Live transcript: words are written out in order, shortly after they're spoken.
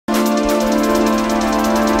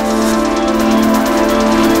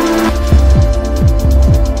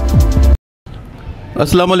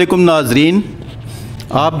अस्सलाम वालेकुम नाजरीन,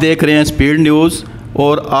 आप देख रहे हैं स्पीड न्यूज़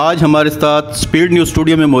और आज हमारे साथ स्पीड न्यूज़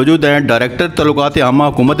स्टूडियो में मौजूद हैं डायरेक्टर तल्लुकात आमा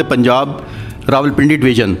हुकूमत पंजाब रावलपिंडी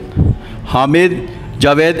डिवीज़न हामिद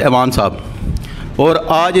जावेद ऐवान साहब, और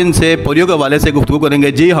आज इनसे पोलियो के हवाले से गुफ्तगू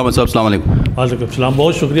करेंगे। जी हामिद साहब, अस्सलाम वालेकुम। वालेकुम सलाम,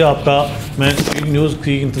 बहुत शुक्रिया आपका। मैं स्पीड न्यूज़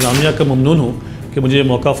की इंतज़ामिया का ममनून हूँ कि मुझे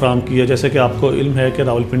मौका फ़राहम किया। जैसे कि आपको इल्म है कि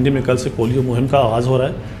रावलपिंडी में कल से पोलियो मुहिम का आगाज़ हो रहा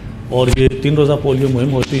है और ये 3 रोज़ा पोलियो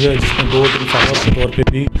मुहिम होती है, जिसमें 2 दिन फारग के तौर पे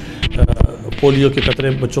भी पोलियो के कतरे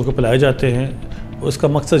बच्चों को पिलाए जाते हैं। उसका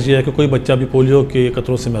मकसद ये है कि कोई बच्चा भी पोलियो के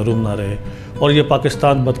कतरों से महरूम ना रहे। और ये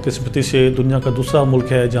पाकिस्तान बदकिस्मती से दुनिया का दूसरा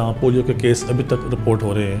मुल्क है जहाँ पोलियो के केस अभी तक रिपोर्ट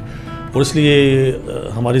हो रहे हैं, और इसलिए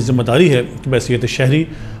हमारी ज़िम्मेदारी है कि बहैसियत शहरी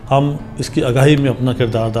हम इसकी आगाही में अपना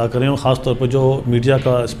किरदार अदा करें। और ख़ास तौर पर जो मीडिया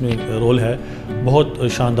का इसमें रोल है बहुत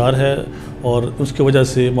शानदार है और उसकी वजह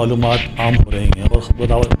से मालूमात आम हो रही हैं। और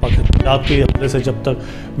पंजाब के हवाले से जब तक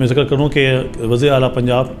मैं ज़िक्र करूँ कि वज़ीर आला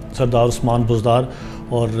पंजाब सरदार उस्मान बुज़दार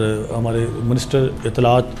और हमारे मिनिस्टर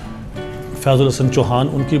इत्तलात फैज़ुल हसन चौहान,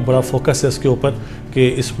 उनकी बड़ा फोकस है इसके ऊपर कि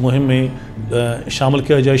इस मुहिम में शामिल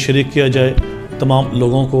किया जाए, शरीक किया जाए तमाम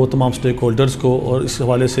लोगों को, तमाम स्टेक होल्डर्स को। और इस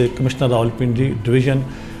हवाले से कमिश्नर रावलपिंडी डिवीज़न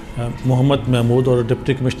मोहम्मद महमूद और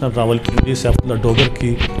डिप्टी कमिश्नर रावलपिंडी सैफुल्लाह डोगर की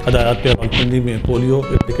हदायत पर रावलपिंडी में पोलियो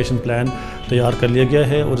एप्लीकेशन प्लान तैयार कर लिया गया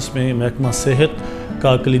है। और इसमें महकमा सेहत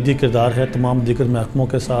का कलीदी किरदार है, तमाम दीगर महकमों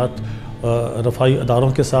के साथ, रफ़ाई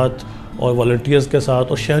अदारों के साथ और वॉलंटियर्स के साथ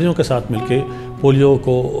और शहरियों के साथ मिलके पोलियो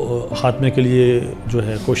को ख़ात्मे के लिए जो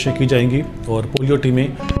है कोशिशें की जाएंगी। और पोलियो टीमें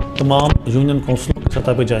तमाम यूनियन काउंसिलों की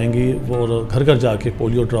सतह पर जाएंगी और घर घर जाके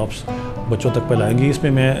पोलियो ड्रॉप्स बच्चों तक फैलाएंगी।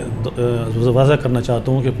 इसमें मैं वाज़ा करना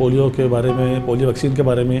चाहता हूँ कि पोलियो के बारे में, पोलियो वैक्सीन के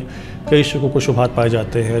बारे में कई शिकों को शुबहात पाए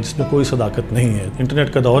जाते हैं जिसमें कोई सदाकत नहीं है। इंटरनेट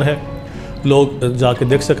का दौर है, लोग जाके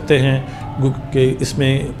देख सकते हैं कि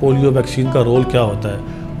इसमें पोलियो वैक्सीन का रोल क्या होता है।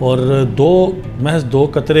 और महज दो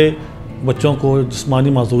कतरे बच्चों को जिस्मानी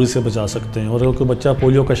माजूरी से बचा सकते हैं। और अगर कोई बच्चा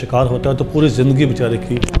पोलियो का शिकार होता है तो पूरी ज़िंदगी बेचारे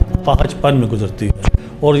की पाँचपन में गुजरती है।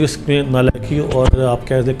 और इसमें नालायकी और आप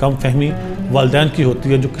कह दें कम फहमी वालिदैन की होती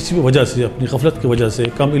है, जो किसी भी वजह से, अपनी गफलत की वजह से,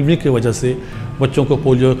 कम इल्मी की वजह से बच्चों को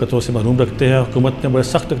पोलियो के कतरों से महरूम रखते हैं। हुकूमत ने बड़े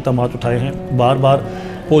सख्त इक़दाम उठाए हैं। बार बार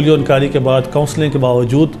पोलियो इंकारी के बाद, काउंसलिंग के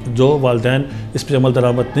बावजूद जो वालिदैन इस पर अमल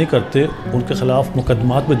दरामद नहीं करते, उनके ख़िलाफ़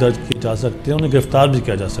मुकदमात भी दर्ज किए जा सकते हैं, उन्हें गिरफ़्तार भी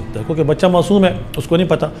किया जा सकता है, क्योंकि बच्चा मासूम है, उसको नहीं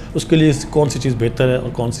पता उसके लिए कौन सी चीज़ बेहतर है और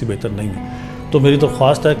कौन सी बेहतर नहीं है। तो मेरी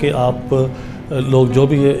दरख्वास्त है कि आप लोग जो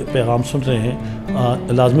भी ये पैगाम सुन रहे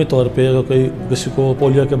हैं, लाजमी तौर पे अगर कोई किसी को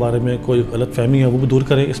पोलियो के बारे में कोई गलत फहमी है वो भी दूर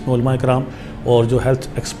करें। इसमें उलमा इकराम और जो हेल्थ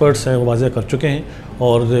एक्सपर्ट्स हैं वो वाज़ह कर चुके हैं।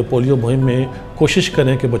 और पोलियो मुहिम में कोशिश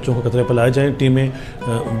करें कि बच्चों को कतरे पिलाए जाएँ। टीमें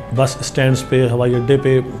बस स्टैंड्स पे, हवाई अड्डे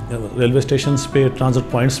पे, रेलवे स्टेशंस पे, ट्रांजिट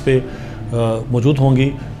पॉइंट्स पे मौजूद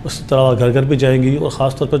होंगी। उसी तरह घर घर भी जाएंगी और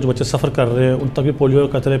ख़ास तौर पर जो बच्चे सफ़र कर रहे हैं उन तक भी पोलियो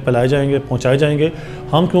के कतरे पिलाए जाएंगे, पहुंचाए जाएंगे।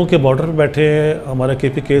 हम क्योंकि बॉर्डर पर बैठे हैं, हमारा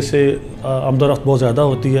KPK से आमदोरफ्त बहुत ज़्यादा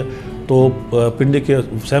होती है, तो पिंडी के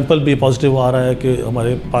सैंपल भी पॉजिटिव आ रहा है कि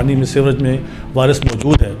हमारे पानी में, सीवरेज में वायरस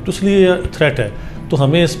मौजूद है, तो इसलिए यह थ्रेट है। तो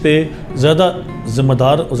हमें इस पर ज़्यादा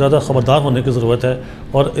ज़िम्मेदार और ज़्यादा ख़बरदार होने की ज़रूरत है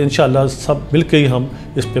और इंशाअल्लाह सब मिल के ही हम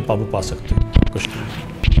इस पर काबू पा सकते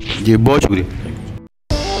हैं। जी बहुत शुक्रिया।